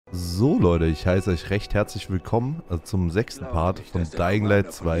So Leute, ich heiße euch recht herzlich willkommen zum 6. Part von Dying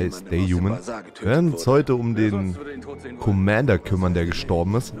Light 2 Stay Human. Wir werden uns heute um den Commander kümmern, der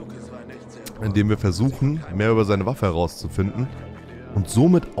gestorben ist, indem wir versuchen, mehr über seine Waffe herauszufinden und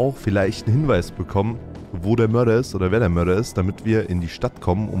somit auch vielleicht einen Hinweis bekommen, wo der Mörder ist oder wer der Mörder ist, damit wir in die Stadt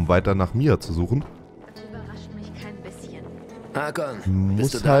kommen, um weiter nach Mia zu suchen.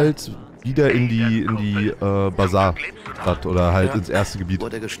 Muss halt wieder in die Bazar-Stadt oder halt ins erste Gebiet.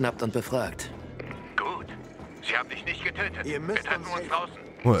 Wurde geschnappt und befragt. Gut. Sie haben dich nicht getötet. Wir treffen uns draußen.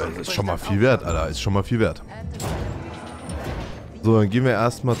 Oh, das ist schon mal viel wert, Alter. Ist schon mal viel wert. So, dann gehen wir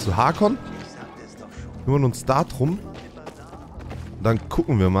erstmal zu Hakon. Kümmern uns da drum. Dann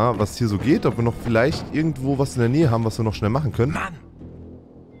gucken wir mal, was hier so geht. Ob wir noch vielleicht irgendwo was in der Nähe haben, was wir noch schnell machen können. Mann!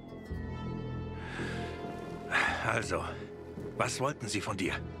 Also, was wollten Sie von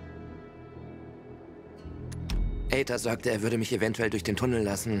dir? Aether sagte, er würde mich eventuell durch den Tunnel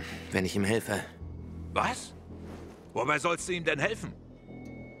lassen, wenn ich ihm helfe. Was? Wobei sollst du ihm denn helfen?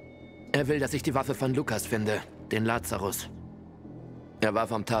 Er will, dass ich die Waffe von Lukas finde, den Lazarus. Er war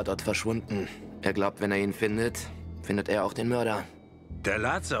vom Tatort verschwunden. Er glaubt, wenn er ihn findet, findet er auch den Mörder. Der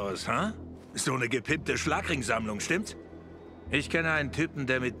Lazarus, ha? So eine gepimpte Schlagringsammlung, stimmt's? Ich kenne einen Typen,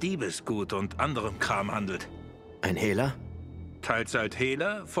 der mit Diebesgut und anderem Kram handelt. Ein Hehler?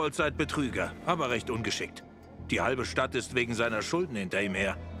 Teilzeit-Hehler, Vollzeit-Betrüger, aber recht ungeschickt. Die halbe Stadt ist wegen seiner Schulden hinter ihm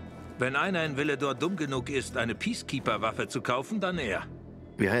her. Wenn einer in Villedor dumm genug ist, eine Peacekeeper-Waffe zu kaufen, dann er.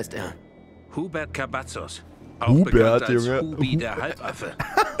 Wie heißt er? Hubert Kabazos. Auch Hubert, bekannt als Junge. Hubi der Halbaffe.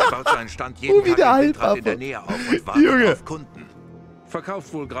 Er baut seinen Stand jeden Tag im Windrad in der Nähe auf und wartet Junge. auf Kunden.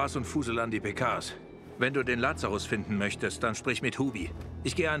 Verkauft wohl Gras und Fusel an die PKs. Wenn du den Lazarus finden möchtest, dann sprich mit Hubi.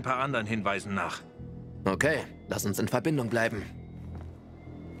 Ich gehe ein paar anderen Hinweisen nach. Okay, lass uns in Verbindung bleiben.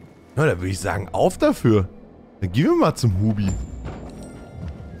 Na, da würde ich sagen, auf dafür. Dann gehen wir mal zum Hubi.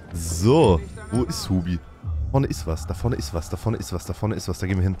 So, wo ist Hubi? Da vorne ist was, da vorne ist was, da vorne ist was, da vorne ist was. Da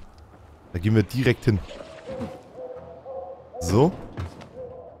gehen wir hin. Da gehen wir direkt hin. So.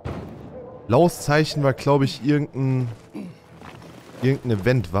 Blaues Zeichen war, glaube ich, irgendein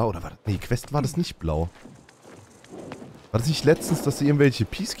Event war. Oder war das? Nee, Quest war das nicht blau. War das nicht letztens, dass sie irgendwelche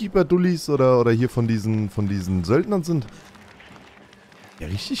Peacekeeper-Dullis oder hier von diesen Söldnern sind? Ja,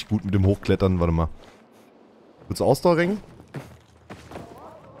 richtig gut mit dem Hochklettern. Warte mal. Kurz Ausdauerring.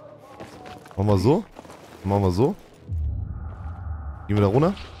 Machen wir so. Machen wir so. Gehen wir da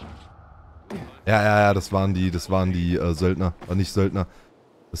runter. Ja, das waren die Söldner. Nicht Söldner.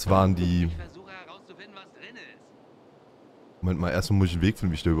 Das waren die... Moment mal, erstmal muss ich einen Weg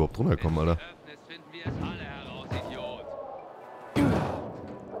finden, wie ich da überhaupt runterkomme, Alter.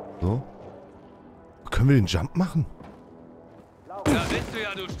 So. Können wir den Jump machen? Da bist du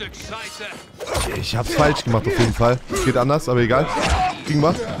ja, du Stück Scheiße. Ich hab's falsch gemacht auf jeden Fall. Geht anders, aber egal. Kriegen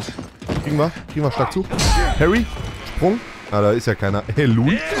wir. Kriegen wir. Schlag zu. Harry. Sprung. Ah, da ist ja keiner. Hey,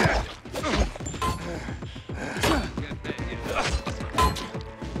 Loon.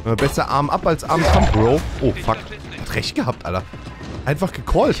 Besser Arm ab als Arm Kampf, Bro. Oh, fuck. Hat recht gehabt, Alter. Einfach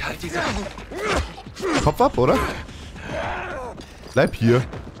gecallt. Kopf ab, oder? Bleib hier.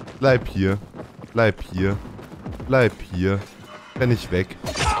 Bleib hier. Bleib hier. Bleib hier. Renn nicht weg.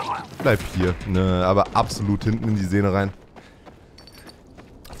 Bleib hier. Ne, aber absolut hinten in die Sehne rein.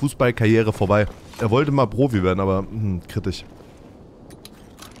 Fußballkarriere vorbei. Er wollte mal Profi werden, aber kritisch.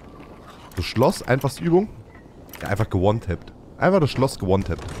 Das Schloss, einfachste Übung. Ja, einfach gewone-tappt. Einfach das Schloss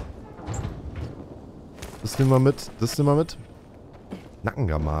gewone-tappt. Das nehmen wir mit. Das nehmen wir mit.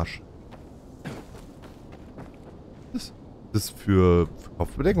 Nackengamarsch. Das ist für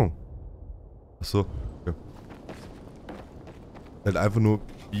Kopfbedeckung. Achso. Okay. Halt einfach nur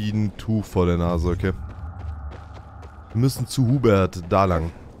Bienentuch vor der Nase, okay. Wir müssen zu Hubert da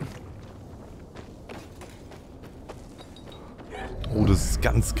lang. Oh, das ist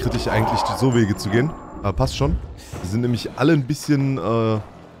ganz kritisch eigentlich, so Wege zu gehen. Aber passt schon. Wir sind nämlich alle ein bisschen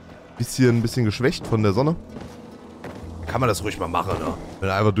geschwächt von der Sonne. Kann man das ruhig mal machen, ne? Wenn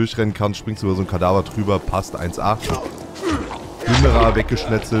du einfach durchrennen kannst, springst du über so ein Kadaver drüber, passt 1A. Plünderer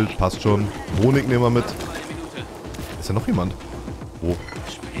weggeschnetzelt, passt schon. Honig nehmen wir mit. Ist ja noch jemand? Oh.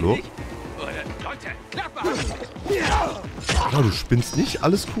 Hallo? Ja, du spinnst nicht.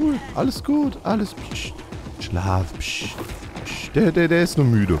 Alles cool. Alles gut. Alles. Psst. Schlaf. Psst. Psst. Der ist nur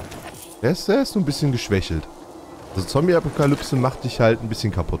müde. Der ist nur ein bisschen geschwächelt. Also Zombie-Apokalypse macht dich halt ein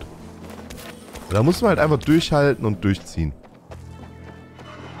bisschen kaputt. Da muss man halt einfach durchhalten und durchziehen.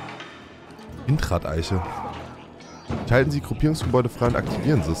 Windradeiche. Schalten Sie Gruppierungsgebäude frei und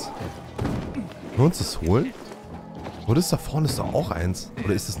aktivieren Sie es. Wollen wir uns das holen? Oder ist da vorne ist doch auch eins?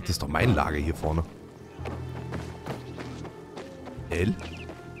 Oder ist das ist doch mein Lager hier vorne? L?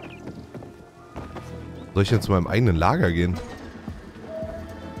 Soll ich denn zu meinem eigenen Lager gehen?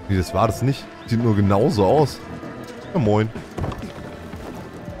 Nee, das war das nicht. Sieht nur genauso aus. Ja, moin.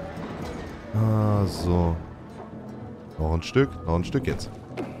 Ah, so. Noch ein Stück jetzt.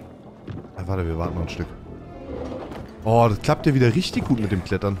 Ah, warte, wir warten noch ein Stück. Oh, das klappt ja wieder richtig gut mit dem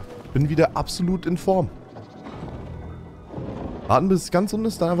Klettern. Ich bin wieder absolut in Form. Warten, bis es ganz unten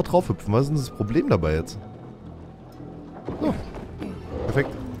ist, da einfach drauf hüpfen. Was ist denn das Problem dabei jetzt? So. Perfekt.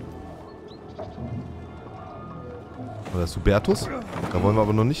 Oder ist Hubertus? Da wollen wir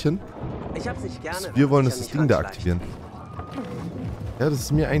aber noch nicht hin. Wir wollen das Ding da aktivieren. Ja, das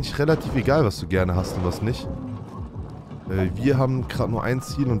ist mir eigentlich relativ egal, was du gerne hast und was nicht. Wir haben gerade nur ein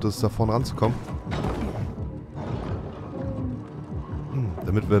Ziel und das ist da vorne ranzukommen.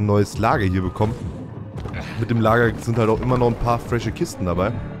 Damit wir ein neues Lager hier bekommen. Mit dem Lager sind halt auch immer noch ein paar frische Kisten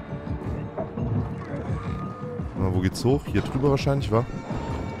dabei. Na, wo geht's hoch? Hier drüber wahrscheinlich, wa?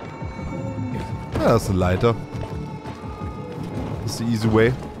 Ja, das ist eine Leiter. Das ist die easy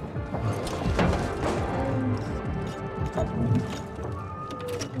way.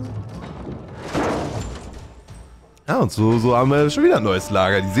 Ja, und so haben wir schon wieder ein neues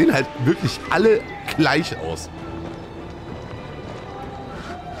Lager. Die sehen halt wirklich alle gleich aus.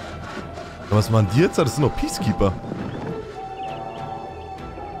 Aber was machen die jetzt? Das sind noch Peacekeeper.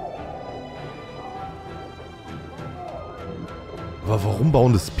 Aber warum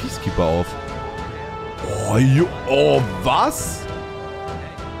bauen das Peacekeeper auf? Oh, was?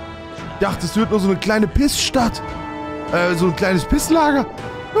 Ich dachte, es wird nur so eine kleine Pissstadt. So ein kleines Pisslager.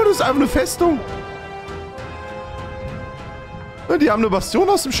 Ja, das ist einfach eine Festung. Ja, die haben eine Bastion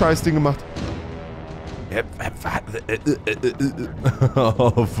aus dem Scheißding gemacht.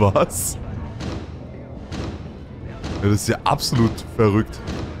 Was? Ja, das ist ja absolut verrückt.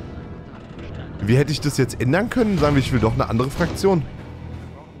 Wie hätte ich das jetzt ändern können? Sagen wir, ich will doch eine andere Fraktion.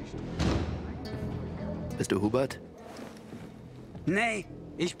 Bist du Hubert? Nee,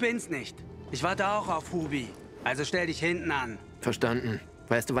 ich bin's nicht. Ich warte auch auf Hubi. Also stell dich hinten an. Verstanden.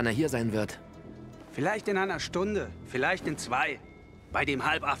 Weißt du, wann er hier sein wird? Vielleicht in einer Stunde, vielleicht in 2. Bei dem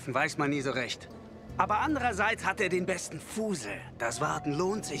Halbaffen weiß man nie so recht. Aber andererseits hat er den besten Fusel. Das Warten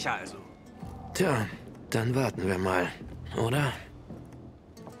lohnt sich also. Tja, dann warten wir mal, oder?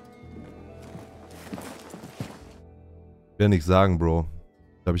 Ich will nichts sagen, Bro.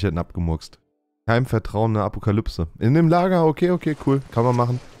 Da habe ich halt abgemurkst. Kein Vertrauen, eine Apokalypse. In dem Lager, okay, cool. Kann man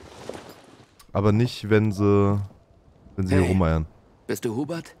machen. Aber nicht, wenn sie hier rumeiern. Bist du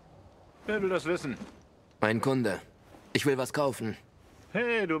Hubert? Wer will das wissen? Mein Kunde. Ich will was kaufen.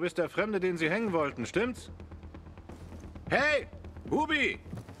 Hey, du bist der Fremde, den sie hängen wollten, stimmt's? Hey, Hubi!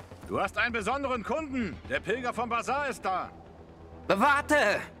 Du hast einen besonderen Kunden. Der Pilger vom Bazar ist da. Warte!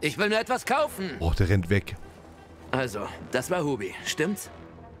 Ich will nur etwas kaufen. Oh, der rennt weg. Also, das war Hubi, stimmt's?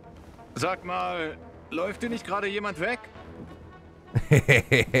 Sag mal, läuft dir nicht gerade jemand weg?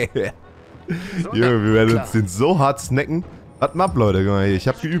 Junge, wir werden uns den so hart snacken. Warte mal ab, Leute. Guck mal hier, ich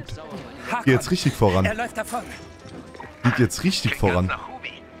hab geübt. Geht jetzt richtig voran. Er läuft davon. Geht jetzt richtig voran.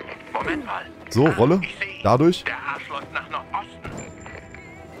 Moment mal. So, Rolle. Dadurch. Der Arsch läuft nach Nordosten.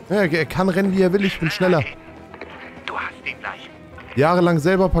 Ja, er kann rennen, wie er will. Ich bin schneller. Du hast ihn gleich. Jahrelang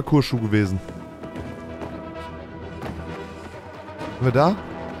selber Parcourschuh gewesen. Sind wir da?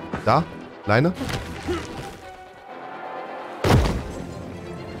 Da? Leine?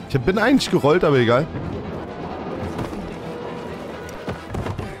 Ich bin eigentlich gerollt, aber egal.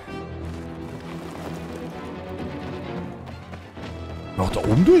 Noch da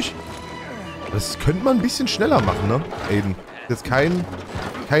oben durch? Das könnte man ein bisschen schneller machen, ne? Aiden. Jetzt kein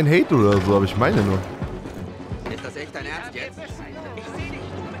Hate oder so, aber ich meine nur. Ist das echt dein Ernst jetzt?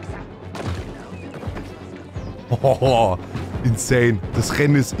 Oh, insane. Das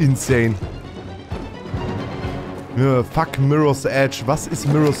Rennen ist insane. Ja, fuck Mirror's Edge. Was ist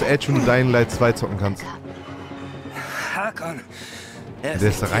Mirror's Edge, wenn du Dying Light 2 zocken kannst? Hakon. Der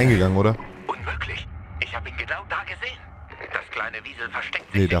ist da reingegangen, oder? Unmöglich. Ich habe ihn genau da gesehen. Das kleine Wiesel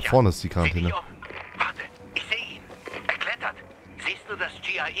versteckt sich. Nee, da vorne ist die Quarantäne. Warte, ich sehe ihn. Er klettert. Siehst du das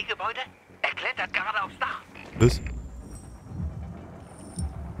GAI-Gebäude? Er klettert gerade aufs Dach. Was?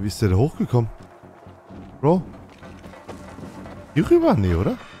 Wie ist der da hochgekommen? Bro? Hier rüber? Nee,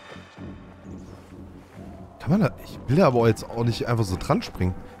 oder? Kann man da... Ich will da aber jetzt auch nicht einfach so dran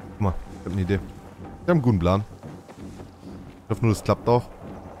springen. Guck mal, ich hab eine Idee. Ich hab einen guten Plan. Ich hoffe nur, das klappt auch.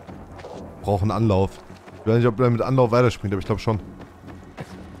 Ich brauche einen Anlauf. Ich weiß nicht, ob er mit Anlauf weiterspringt, aber ich glaube schon.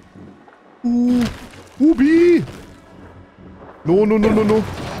 Hubi! No.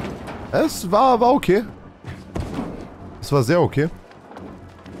 Es war okay. Es war sehr okay.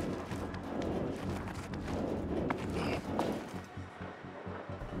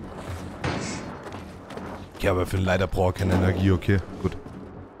 Okay, aber für einen Leiter braucht er keine Energie, okay, gut.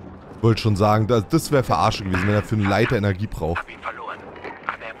 Ich wollte schon sagen, das wäre Verarsche gewesen, wenn er für einen Leiter Energie braucht.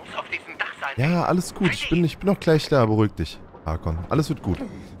 Ja, alles gut, ich bin auch gleich da, beruhig dich, Hakon. Alles wird gut. Wir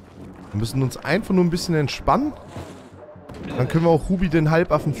müssen uns einfach nur ein bisschen entspannen. Dann können wir auch Hubi den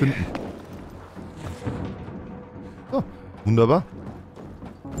Halbaffen finden. So, wunderbar.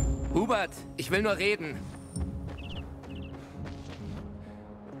 Hubert, ich will nur reden.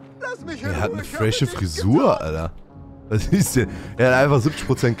 Lass mich in Er hat Ruhe, eine ich hab frische mit nichts Frisur, getan. Alter. Was ist denn? Er hat einfach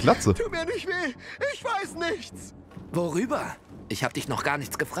 70% Glatze. Tu mir nicht weh, ich weiß nichts. Worüber? Ich hab dich noch gar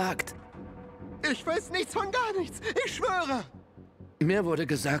nichts gefragt. Ich weiß nichts von gar nichts, ich schwöre. Mir wurde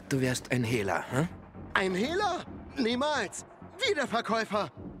gesagt, du wärst ein Hehler, hm? Ein Hehler? Niemals. Wiederverkäufer.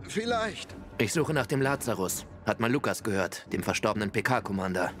 Vielleicht. Ich suche nach dem Lazarus. Hat mal Lukas gehört, dem verstorbenen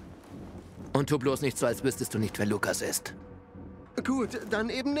PK-Commander. Und tu bloß nicht so, als wüsstest du nicht, wer Lukas ist. Gut, dann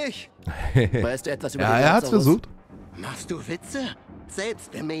eben nicht. Weißt du etwas über Ja, den er hat's Lazarus? versucht. Machst du Witze?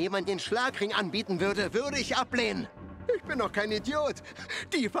 Selbst wenn mir jemand den Schlagring anbieten würde, würde ich ablehnen. Ich bin doch kein Idiot.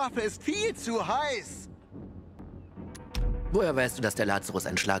 Die Waffe ist viel zu heiß. Woher weißt du, dass der Lazarus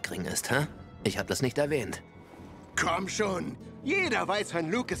ein Schlagring ist, hä? Ich hab das nicht erwähnt. Komm schon. Jeder weiß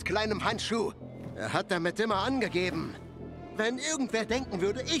von Lucas kleinem Handschuh. Er hat damit immer angegeben. Wenn irgendwer denken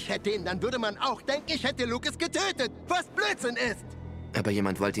würde, ich hätte ihn, dann würde man auch denken, ich hätte Lucas getötet. Was Blödsinn ist. Aber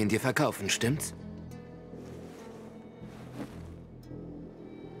jemand wollte ihn dir verkaufen, stimmt's?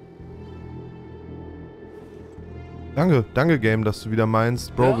 Danke Game, dass du wieder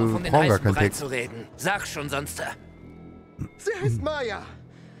meinst. Bro, Hör auf, wir um den brauchen gar heißen keinen Brei Text. zu reden. Sag schon sonst. Sie heißt Maya.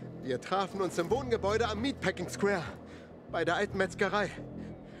 Wir trafen uns im Wohngebäude am Meatpacking Square. Bei der alten Metzgerei.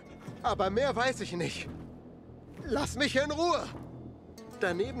 Aber mehr weiß ich nicht. Lass mich in Ruhe.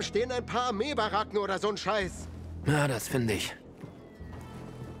 Daneben stehen ein paar Armeebaracken oder so ein Scheiß. Ja, das finde ich.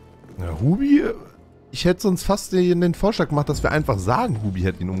 Ja, Hubi, ich hätte sonst fast den Vorschlag gemacht, dass wir einfach sagen, Hubi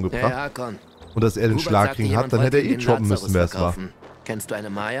hätte ihn umgebracht. Ja, Kon. Und dass er den Hubert Schlagring sagte, hat, dann hätte er jemand eh wollte ihm droppen den müssen, wer es war. Lazarus verkaufen. Kennst du eine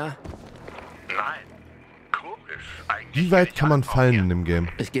Maya? Nein. Komisch. Eigentlich Wie weit bin ich kann man einfach fallen hier. in dem Game?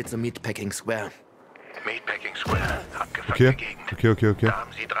 Ich gehe zum Meatpacking Square. Meatpacking Square. Abgefuckte Okay, Gegend. okay. Da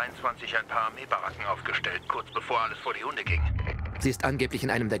haben sie 23 ein paar Armeebaracken aufgestellt, kurz bevor alles vor die Hunde ging. Sie ist angeblich in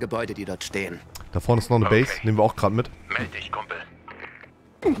einem der Gebäude, die dort stehen. Da vorne ist noch eine Okay. Base, nehmen wir auch gerade mit. Meld dich, Kumpel.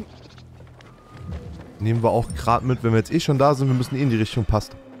 Nehmen wir auch gerade mit, wenn wir jetzt eh schon da sind, wir müssen eh in die Richtung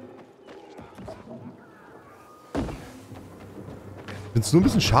passt. Ich finde es nur ein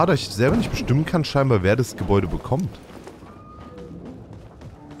bisschen schade, dass ich selber nicht bestimmen kann, scheinbar, wer das Gebäude bekommt.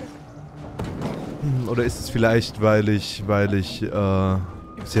 Oder ist es vielleicht, weil ich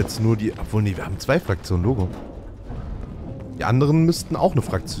ist jetzt nur die, obwohl, nee, wir haben 2 Fraktionen, Logo. Die anderen müssten auch eine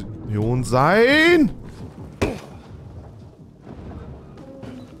Fraktion sein.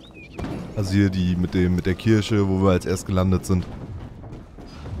 Also hier die mit der Kirche, wo wir als erst gelandet sind.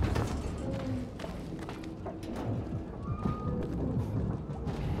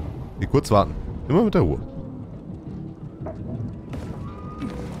 Okay, kurz warten. Immer mit der Ruhe.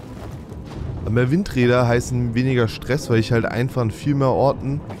 Mehr Windräder heißen weniger Stress, weil ich halt einfach an viel mehr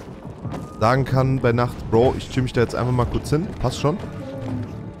Orten sagen kann bei Nacht, Bro, ich chill mich da jetzt einfach mal kurz hin. Passt schon.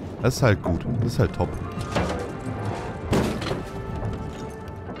 Das ist halt gut. Das ist halt top.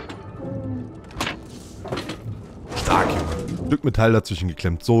 Stark. Stück Metall dazwischen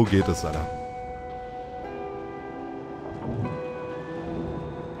geklemmt. So geht es, Alter.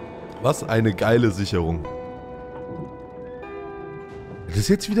 Was eine geile Sicherung. Das ist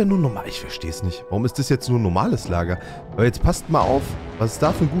jetzt wieder nur normal. Ich verstehe es nicht. Warum ist das jetzt nur ein normales Lager? Aber jetzt passt mal auf, was es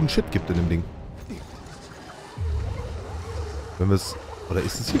da für einen guten Shit gibt in dem Ding. Wenn wir es... Oder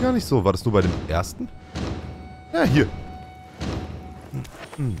ist es hier gar nicht so? War das nur bei dem ersten? Ja, hier.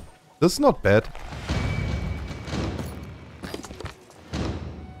 Das ist not bad.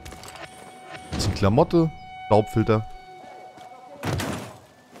 Bisschen Klamotte. Staubfilter.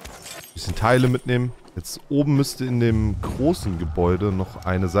 Bisschen Teile mitnehmen. Jetzt oben müsste in dem großen Gebäude noch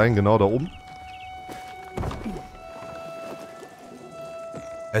eine sein, genau da oben.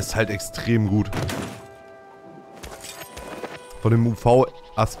 Es ist halt extrem gut. Von dem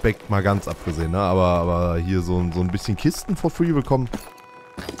UV-Aspekt mal ganz abgesehen, ne? Aber hier so ein bisschen Kisten for free bekommen,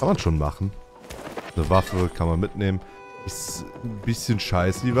 kann man schon machen. Eine Waffe kann man mitnehmen. Ist ein bisschen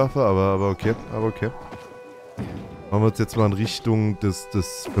scheiße, die Waffe, aber okay. Machen wir uns jetzt mal in Richtung des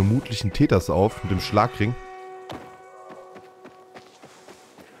vermutlichen Täters auf, mit dem Schlagring.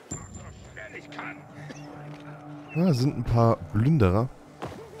 Ja, da sind ein paar Plünderer.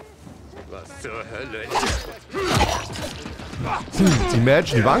 Was zur Hölle? Die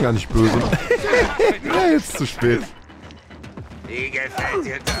Mädchen, die waren gar nicht böse. Ja, jetzt zu spät. Wie gefällt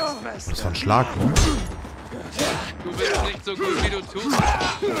dir das, Meister? Das war ein Schlag. Du bist nicht so gut, wie du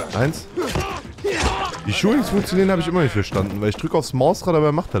tust. 1. Die Schuhe funktionieren, habe ich immer nicht verstanden, weil ich drücke aufs Mausrad, aber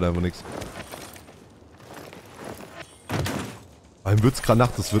er macht halt einfach nichts. Dann wird es gerade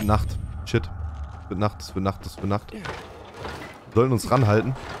Nacht, es wird Nacht. Shit. Es wird Nacht, es wird Nacht, es wird Nacht. Wir sollten uns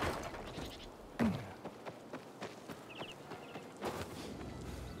ranhalten.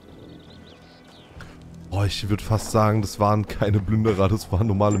 Oh, ich würde fast sagen, das waren keine Plünderer, das waren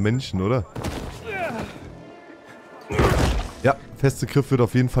normale Menschen, oder? Ja, feste Griff wird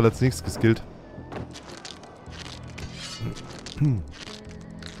auf jeden Fall als nächstes geskillt.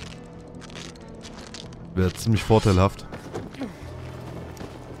 Wäre ziemlich vorteilhaft.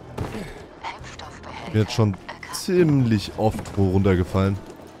 Ich bin jetzt schon ziemlich oft runtergefallen.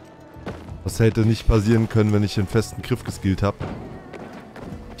 Was hätte nicht passieren können, wenn ich den festen Griff geskillt habe.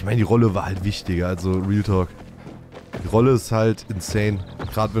 Ich meine, die Rolle war halt wichtiger, also Real Talk. Die Rolle ist halt insane.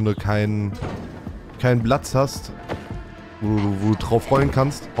 Gerade wenn du keinen Platz hast, wo du drauf rollen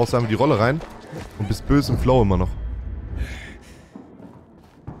kannst, haust du einfach die Rolle rein und bist böse im Flow immer noch.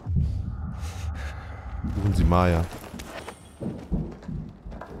 Suchen Sie Maya.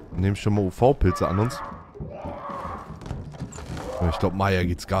 Nehmen schon mal UV-Pilze an uns. Ich glaube, Maya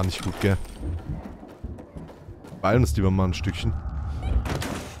geht's gar nicht gut, gell? Beeilen uns lieber mal ein Stückchen.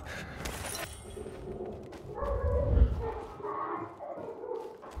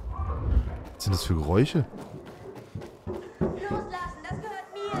 Was sind das für Geräusche? Loslassen, das gehört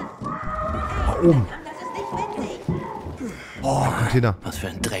mir. Da oben. Das ist nicht witzig. Oh, Container. Was für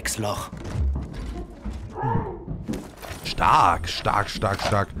ein Drecksloch. Stark, stark, stark,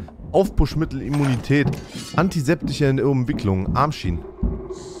 stark. Aufpushmittel, Immunität, antiseptische Entwicklung, Armschienen.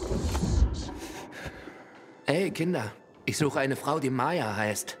 Hey, Kinder. Ich suche eine Frau, die Maya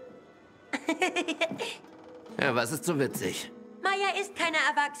heißt. Ja, was ist so witzig? Maya ist keine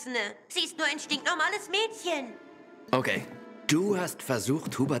Erwachsene. Sie ist nur ein stinknormales Mädchen. Okay. Du hast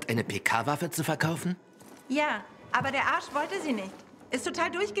versucht, Hubert eine PK-Waffe zu verkaufen? Ja, aber der Arsch wollte sie nicht. Ist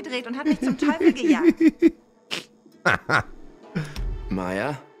total durchgedreht und hat mich zum Teufel gejagt.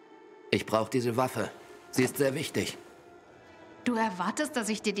 Maya, ich brauche diese Waffe. Sie ist sehr wichtig. Du erwartest, dass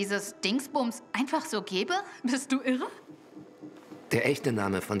ich dir dieses Dingsbums einfach so gebe? Bist du irre? Der echte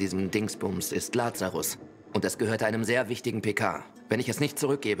Name von diesem Dingsbums ist Lazarus. Und es gehört einem sehr wichtigen PK. Wenn ich es nicht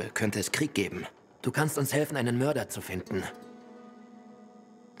zurückgebe, könnte es Krieg geben. Du kannst uns helfen, einen Mörder zu finden.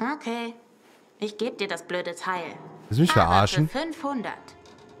 Okay. Ich gebe dir das blöde Teil. Willst du mich verarschen? Für 500.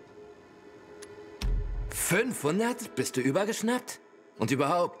 500? Bist du übergeschnappt? Und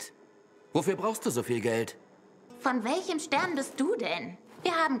überhaupt, wofür brauchst du so viel Geld? Von welchem Stern bist du denn?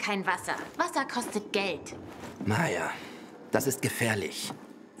 Wir haben kein Wasser. Wasser kostet Geld. Maya, das ist gefährlich.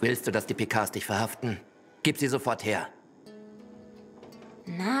 Willst du, dass die PKs dich verhaften? Gib sie sofort her.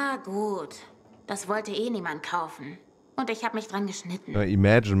 Na gut. Das wollte eh niemand kaufen. Und ich habe mich dran geschnitten. Ja,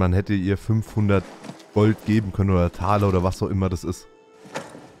 imagine, man hätte ihr 500 Gold geben können oder Taler oder was auch immer das ist.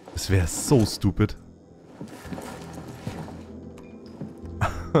 Das wäre so stupid.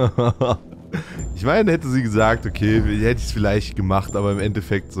 Ich meine, hätte sie gesagt, okay, hätte ich es vielleicht gemacht, aber im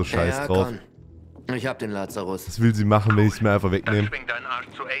Endeffekt so scheiß ja, drauf. Komm. Ich hab den Lazarus. Was will sie machen, wenn ich es mir einfach wegnehme? Dann schwing deinen Arsch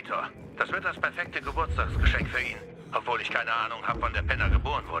zu Ator. Das wird das perfekte Geburtstagsgeschenk für ihn. Obwohl ich keine Ahnung habe, wann der Penner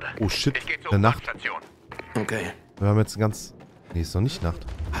geboren wurde. Oh shit, Ich gehe zur der Nacht. U-Bahn-Station. Okay. Wir haben jetzt ein ganz... Nee, ist noch nicht Nacht.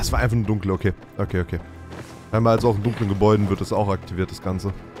 Ah, es war einfach nur dunkel, okay. Okay, okay. Scheinbar also auch in dunklen Gebäuden wird das auch aktiviert, das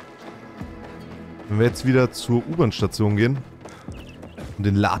Ganze. Wenn wir jetzt wieder zur U-Bahn-Station gehen und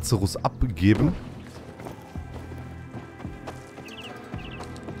den Lazarus abgeben.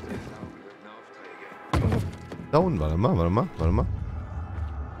 Da unten, warte mal.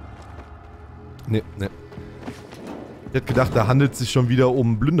 Nee. Ich hätte gedacht, da handelt es sich schon wieder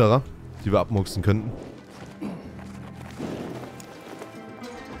um Plünderer, die wir abmurksen könnten.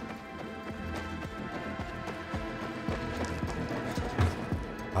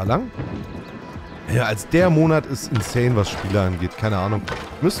 Da lang? Ja, als der Monat ist insane, was Spiele angeht. Keine Ahnung.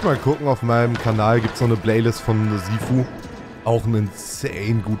 Müsst mal gucken, auf meinem Kanal gibt es noch eine Playlist von Sifu. Auch ein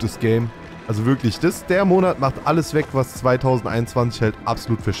insane gutes Game. Also wirklich, der Monat macht alles weg, was 2021 halt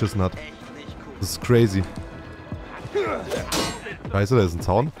absolut verschissen hat. Das ist crazy. Scheiße, da ist ein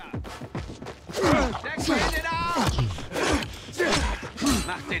Zaun.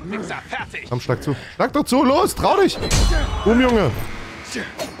 Komm, schlag zu. Schlag doch zu, los, trau dich! Junge!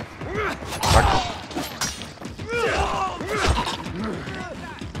 Zack.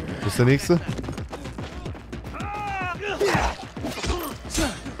 Wo ist der nächste?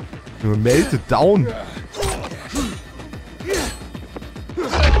 Nur meldet down.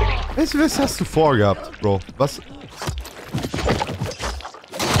 Was hast du vorgehabt, Bro? Was?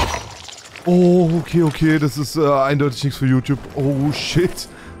 Oh, okay, das ist eindeutig nichts für YouTube. Oh, shit.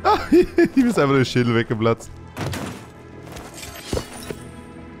 Hier ist einfach der Schädel weggeplatzt.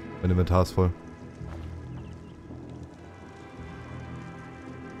 Mein Inventar ist voll.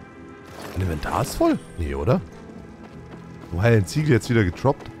 Mein Inventar ist voll? Nee, oder? Wo hat er den Ziegel jetzt wieder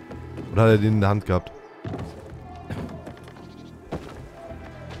getroppt? Oder hat er den in der Hand gehabt?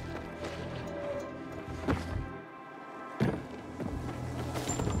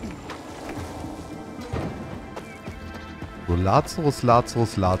 So, Lazarus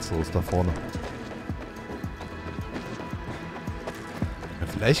da vorne. Ja,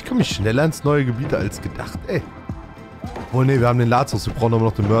 vielleicht komme ich schneller ins neue Gebiet als gedacht, ey. Oh ne, wir haben den Lazarus, wir brauchen aber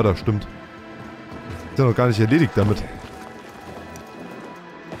noch den Mörder, stimmt. Ist ja noch gar nicht erledigt damit.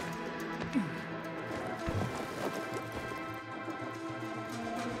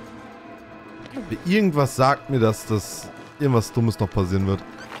 Irgendwas sagt mir, dass das irgendwas Dummes noch passieren wird.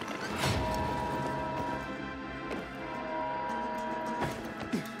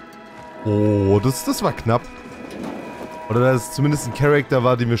 Oh, das war knapp. Oder dass es zumindest ein Charakter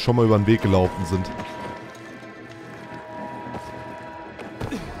war, den wir schon mal über den Weg gelaufen sind.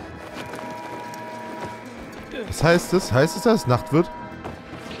 Was heißt das? Heißt es, dass es Nacht wird?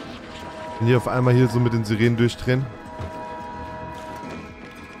 Wenn die auf einmal hier so mit den Sirenen durchdrehen?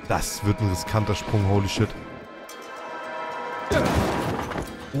 Das wird ein riskanter Sprung, holy shit.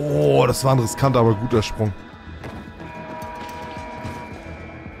 Oh, das war ein riskanter, aber guter Sprung.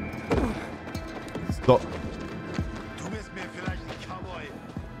 So. Du bist mir vielleicht ein Cowboy.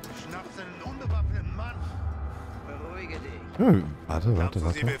 Schnappst einen unbewaffneten Mann. Beruhige dich. Warte.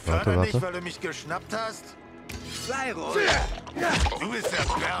 Nicht, weil du mich geschnappt hast? Sei ruhig. Du bist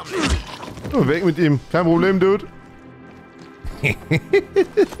erbärmlich. Oh, weg mit ihm. Kein Problem, Dude.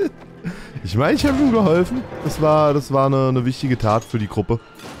 Ich meine, ich habe ihm geholfen. Das war eine wichtige Tat für die Gruppe.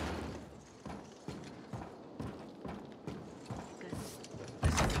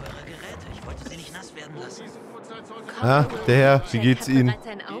 Ah, der Herr, wie geht's Ihnen?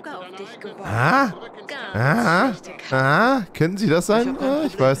 Könnten Sie das sein?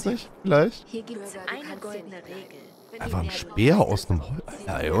 Ich weiß nicht, vielleicht. Hier gibt's eine goldene Regel. Einfach ein Speer aus einem Holz.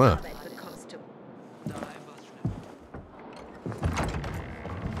 Ja, Junge.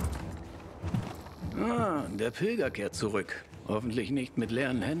 Ah, der Pilger kehrt zurück. Hoffentlich nicht mit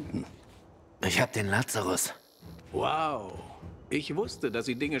leeren Händen. Ich hab den Lazarus. Wow. Ich wusste, dass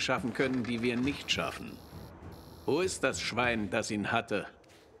Sie Dinge schaffen können, die wir nicht schaffen. Wo ist das Schwein, das ihn hatte?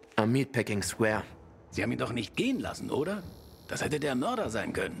 Am Meatpacking Square. Sie haben ihn doch nicht gehen lassen, oder? Das hätte der Mörder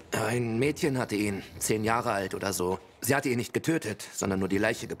sein können. Ein Mädchen hatte ihn, 10 Jahre alt oder so. Sie hatte ihn nicht getötet, sondern nur die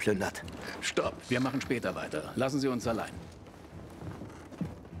Leiche geplündert. Stopp, wir machen später weiter. Lassen Sie uns allein.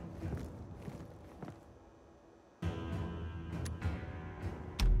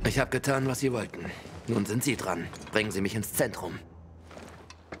 Ich habe getan, was Sie wollten. Nun sind Sie dran. Bringen Sie mich ins Zentrum.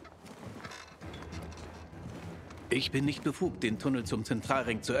 Ich bin nicht befugt, den Tunnel zum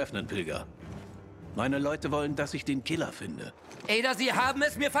Zentralring zu öffnen, Pilger. Meine Leute wollen, dass ich den Killer finde. Ada, Sie haben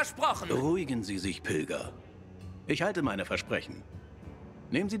es mir versprochen. Beruhigen Sie sich, Pilger. Ich halte meine Versprechen.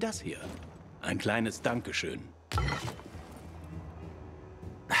 Nehmen Sie das hier. Ein kleines Dankeschön.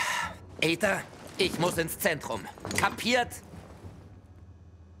 Ada, ich muss ins Zentrum. Kapiert?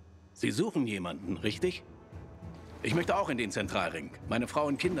 Sie suchen jemanden, richtig? Ich möchte auch in den Zentralring. Meine Frau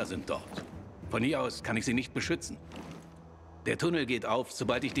und Kinder sind dort. Von hier aus kann ich sie nicht beschützen. Der Tunnel geht auf,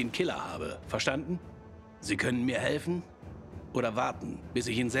 sobald ich den Killer habe. Verstanden? Sie können mir helfen oder warten, bis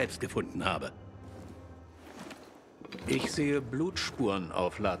ich ihn selbst gefunden habe. Ich sehe Blutspuren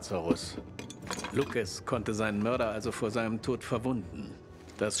auf Lazarus. Lucas konnte seinen Mörder also vor seinem Tod verwunden.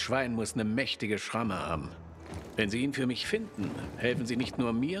 Das Schwein muss eine mächtige Schramme haben. Wenn Sie ihn für mich finden, helfen Sie nicht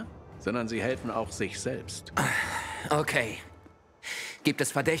nur mir, sondern Sie helfen auch sich selbst. Okay. Gibt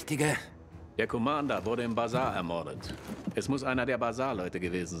es Verdächtige? Der Commander wurde im Bazar ermordet. Es muss einer der Bazarleute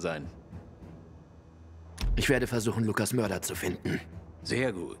gewesen sein. Ich werde versuchen, Lucas Mörder zu finden.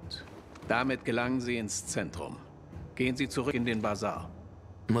 Sehr gut. Damit gelangen Sie ins Zentrum. Gehen Sie zurück in den Bazar.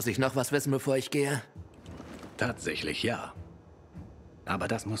 Muss ich noch was wissen, bevor ich gehe? Tatsächlich ja. Aber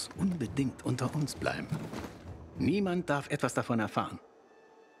das muss unbedingt unter uns bleiben. Niemand darf etwas davon erfahren.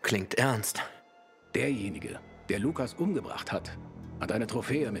 Klingt ernst. Derjenige, der Lucas umgebracht hat, hat eine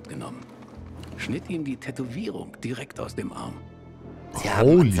Trophäe mitgenommen. Schnitt ihm die Tätowierung direkt aus dem Arm. Sie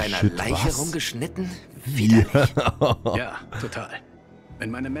haben an seiner Leiche rumgeschnitten? Widerlich. Ja, total. Wenn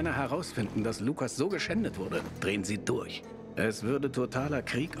meine Männer herausfinden, dass Lucas so geschändet wurde, drehen sie durch. Es würde totaler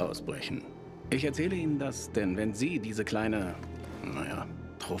Krieg ausbrechen. Ich erzähle Ihnen das, denn wenn Sie diese kleine,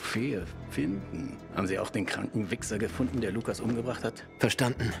 Trophäe finden. Haben Sie auch den kranken Wichser gefunden, der Lukas umgebracht hat?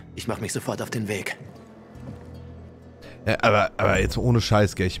 Verstanden. Ich mache mich sofort auf den Weg. Ja, aber jetzt ohne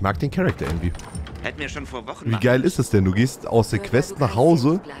Scheiß, gell? Ich mag den Charakter irgendwie. Hätten wir schon vor Wochen. Wie geil ist das denn? Du gehst aus der Quest nach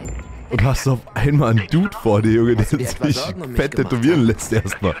Hause und hast auf einmal einen Dude vor dir, Junge, der sich fett tätowieren lässt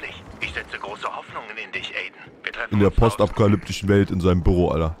erstmal. Ich setze große Hoffnungen in dich, Aiden. In der postapokalyptischen Welt in seinem Büro,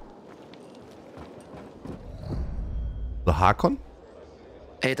 Alter. Der Hakon?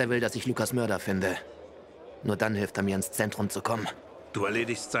 Aiden will, dass ich Lukas Mörder finde. Nur dann hilft er mir, ins Zentrum zu kommen. Du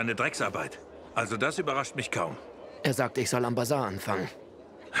erledigst seine Drecksarbeit. Also das überrascht mich kaum. Er sagte, ich soll am Bazar anfangen.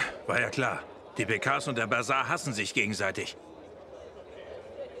 War ja klar. Die PKs und der Bazar hassen sich gegenseitig.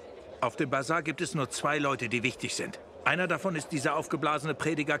 Auf dem Bazar gibt es nur 2 Leute, die wichtig sind. Einer davon ist dieser aufgeblasene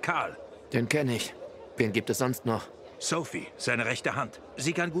Prediger Karl. Den kenne ich. Wen gibt es sonst noch? Sophie, seine rechte Hand.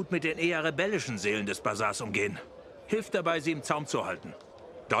 Sie kann gut mit den eher rebellischen Seelen des Bazars umgehen. Hilft dabei, sie im Zaum zu halten.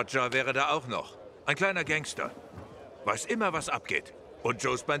 Dodger wäre da auch noch. Ein kleiner Gangster. Weiß immer, was abgeht. Und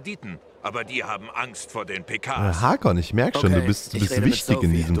Joes Banditen. Aber die haben Angst vor den PKs. Hakon, ich merke schon, okay, du bist wichtig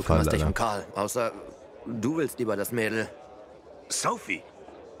in diesem Fall, Alter. Du kümmerst dich Alter. um Karl. Außer, du willst lieber das Mädel. Sophie?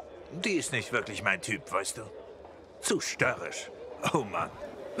 Die ist nicht wirklich mein Typ, weißt du? Zu störrisch. Oh Mann,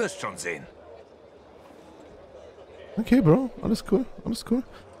 wirst schon sehen. Okay, Bro, alles cool, alles cool.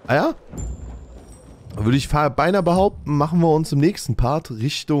 Ah ja? Würde ich beinahe behaupten, machen wir uns im nächsten Part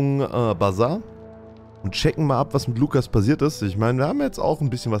Richtung Bazar und checken mal ab, was mit Lukas passiert ist. Ich meine, wir haben jetzt auch ein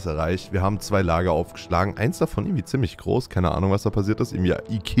bisschen was erreicht. Wir haben 2 Lager aufgeschlagen. Eins davon irgendwie ziemlich groß. Keine Ahnung, was da passiert ist. Irgendwie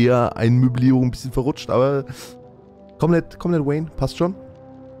Ikea-Einmöblierung, ein bisschen verrutscht, aber komplett Wayne, passt schon.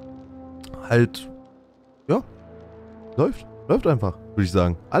 Halt, ja, läuft einfach, würde ich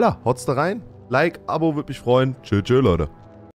sagen. Alter, haut's da rein. Like, Abo würde mich freuen. Tschö, Leute.